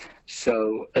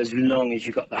 So as long as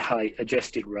you got the height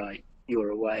adjusted right,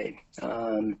 you're away.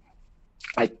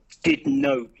 I did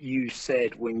note you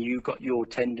said when you got your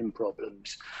tendon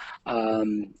problems,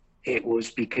 it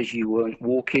was because you weren't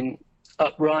walking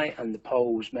upright and the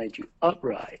poles made you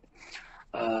upright.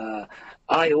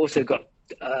 I also got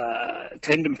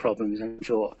tendon problems and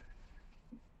thought,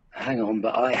 hang on,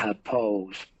 but I had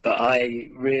poles. But I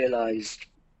realized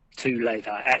too late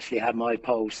I actually had my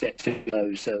pole set too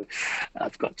low, so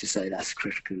I've got to say that's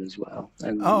critical as well.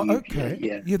 And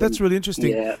okay. Yeah, that's really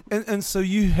interesting. Yeah. And so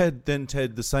you had then,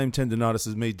 Ted, the same tendonitis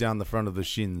as me down the front of the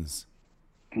shins.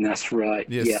 And that's right.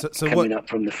 Yes. Yeah, so coming up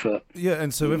from the foot. Yeah,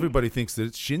 and so everybody thinks that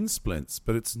it's shin splints,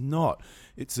 but it's not.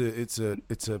 It's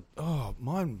a. Oh,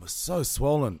 mine was so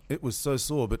swollen. It was so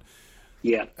sore, but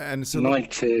yeah, and so mine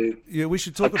too. Yeah, we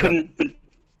should talk about.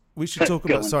 We should talk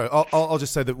about. Sorry, I'll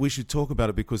just say that we should talk about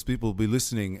it because people will be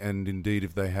listening, and indeed,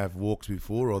 if they have walked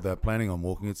before or they're planning on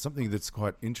walking, it's something that's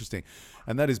quite interesting,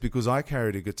 and that is because I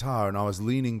carried a guitar and I was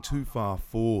leaning too far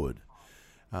forward,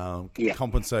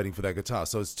 compensating for that guitar.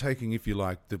 So it's taking, if you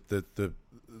like, the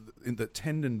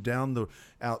tendon down the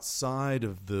outside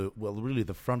of really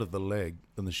the front of the leg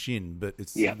and the shin, but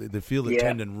they feel the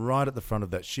tendon right at the front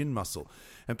of that shin muscle.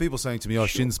 And people saying to me, oh,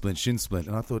 shin splint.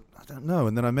 And I thought, I don't know.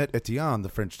 And then I met Etienne, the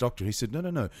French doctor. He said,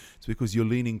 no. It's because you're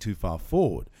leaning too far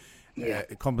forward.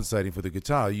 Compensating for the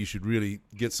guitar, you should really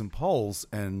get some poles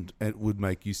and it would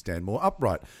make you stand more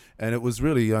upright. And it was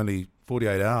really only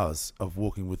 48 hours of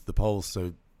walking with the poles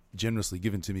so generously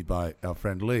given to me by our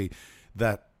friend Lee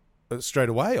that straight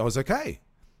away I was okay.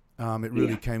 It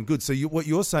really came good. So what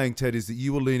you're saying, Ted, is that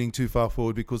you were leaning too far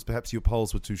forward because perhaps your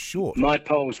poles were too short. My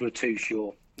poles were too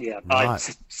short. Yeah, right. I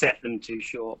set them too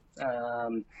short.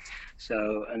 And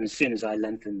as soon as I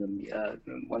lengthened them,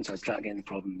 once I started getting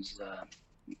problems,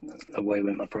 away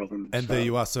went my problems. And there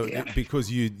you are. So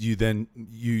because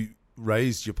you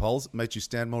raised your poles, it made you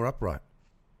stand more upright.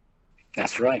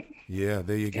 That's right. Yeah,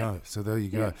 there you go. So there you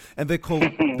go. And they're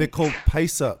called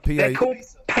Pacer. They're called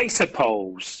Pacer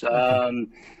poles. Okay.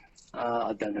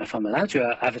 I don't know if I'm allowed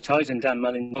to advertise in Dan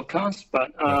Mullins podcast,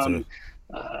 but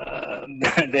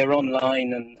they're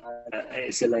online, and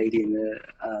it's a lady in the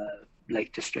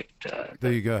Lake District.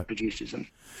 There you go. Produces them.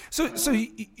 So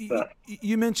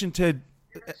you mentioned Ted,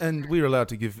 and we're allowed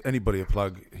to give anybody a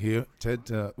plug here. Ted,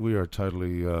 we are a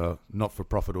totally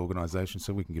not-for-profit organisation,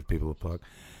 so we can give people a plug.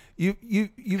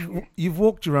 You've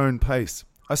walked your own pace.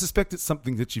 I suspect it's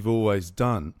something that you've always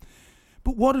done.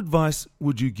 But what advice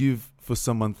would you give for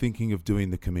someone thinking of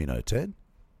doing the Camino, Ted?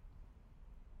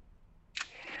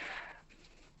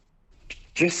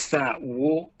 Just that,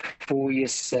 walk for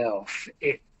yourself.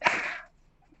 It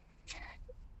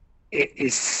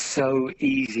is so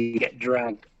easy to get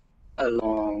dragged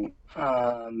along,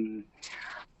 and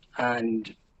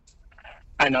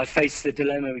I faced the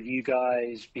dilemma with you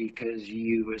guys because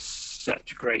you were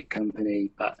such great company,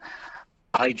 but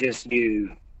I just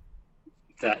knew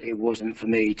that it wasn't for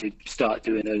me to start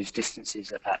doing those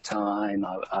distances at that time.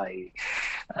 I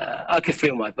could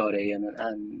feel my body,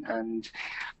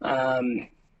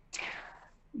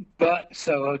 but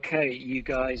so okay, you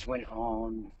guys went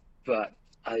on, but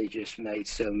I just made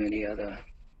so many other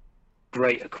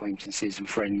great acquaintances and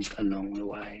friends along the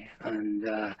way,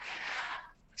 and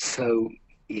so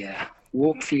yeah,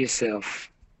 walk for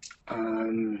yourself.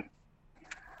 And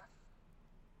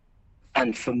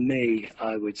for me,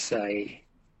 I would say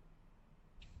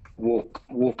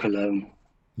walk alone.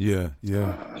 Yeah.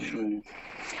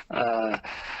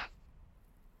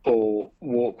 Or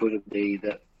walk with a bee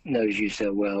that knows you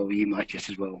so well, you might just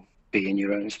as well be in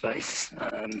your own space.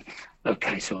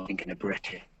 Okay, so I'm thinking of Brett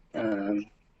here.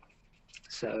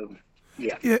 So,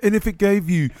 yeah. Yeah, and if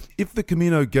the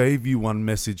Camino gave you one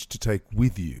message to take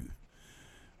with you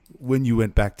when you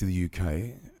went back to the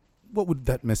UK, what would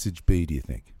that message be, do you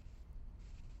think?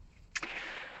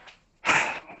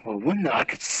 Well, one that I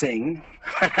could sing.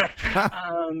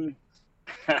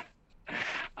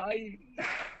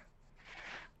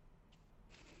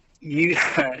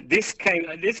 This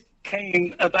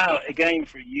came about again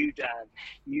for you, Dan.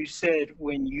 You said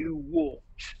when you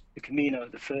walked the Camino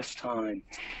the first time,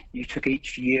 you took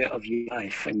each year of your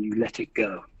life and you let it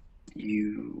go.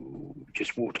 You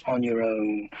just walked on your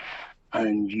own,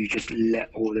 and you just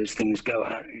let all those things go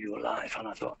out of your life. And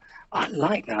I thought, I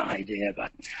like that idea,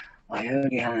 but I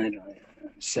only had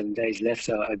 7 days left,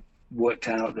 so I worked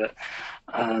out that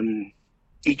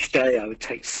each day I would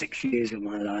take 6 years of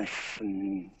my life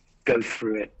and go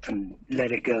through it and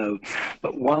let it go.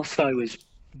 But whilst I was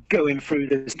going through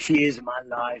the 6 years of my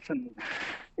life, and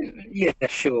yeah,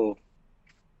 sure,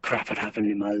 crap had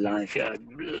happened in my life. I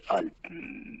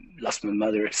lost my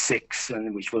mother at 6,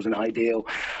 which wasn't ideal.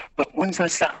 But once I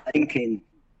started thinking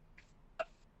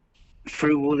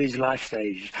through all these life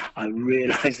stages, I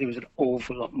realised there was an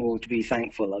awful lot more to be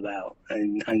thankful about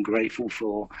and grateful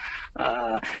for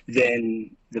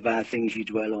than the bad things you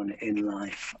dwell on in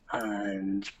life.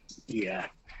 And yeah,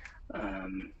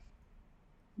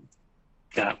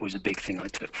 that was a big thing I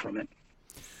took from it.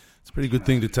 It's a pretty good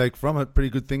thing to take from it,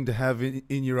 pretty good thing to have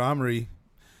in your armoury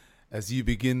as you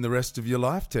begin the rest of your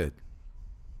life, Ted.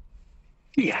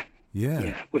 Yeah,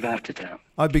 without a doubt.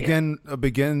 I began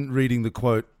reading the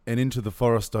quote, "And into the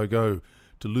forest I go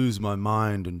to lose my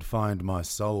mind and find my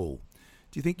soul."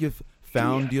 Do you think you've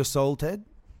found your soul, Ted?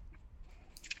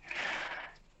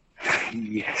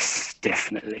 Yes,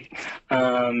 definitely.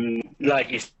 Like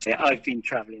you said, I've been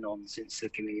travelling on since the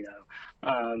Camino.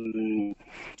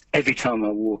 Every time I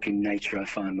walk in nature, I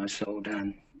find my soul,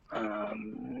 Dan.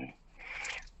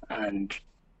 And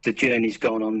the journey's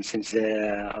gone on since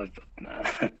there.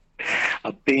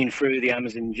 I've been through the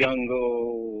Amazon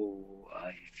jungle.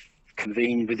 I've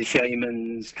convened with the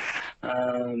shamans.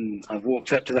 I've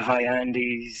walked up to the high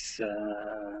Andes.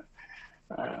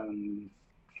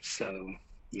 So,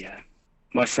 yeah.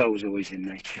 My soul's always in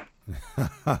nature.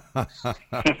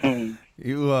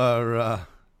 You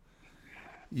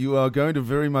are going to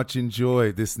very much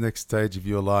enjoy this next stage of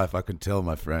your life, I can tell,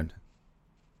 my friend.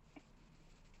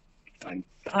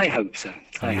 I hope so.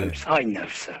 I know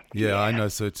so. Yeah, I know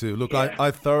so too. Look,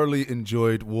 I thoroughly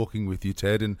enjoyed walking with you,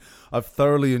 Ted, and I've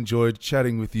thoroughly enjoyed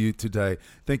chatting with you today.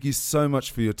 Thank you so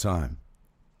much for your time.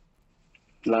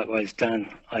 Likewise,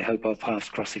 Dan. I hope our paths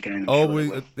cross again.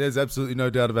 There's absolutely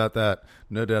no doubt about that.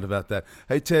 No doubt about that.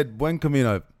 Hey, Ted, buen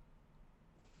camino.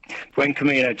 Buen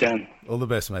camino, Dan. All the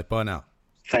best, mate. Bye now.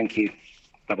 Thank you.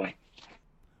 Bye-bye.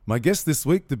 My guest this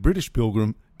week, the British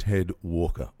pilgrim, Ted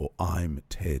Walker, or I'm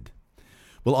Ted.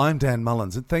 Well, I'm Dan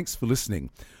Mullins, and thanks for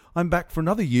listening. I'm back for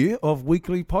another year of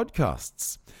weekly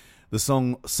podcasts. The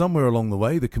song Somewhere Along the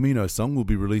Way, the Camino song, will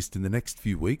be released in the next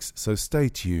few weeks, so stay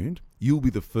tuned. You'll be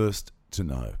the first to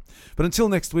know. But until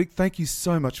next week, thank you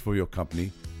so much for your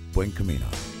company. Buen Camino.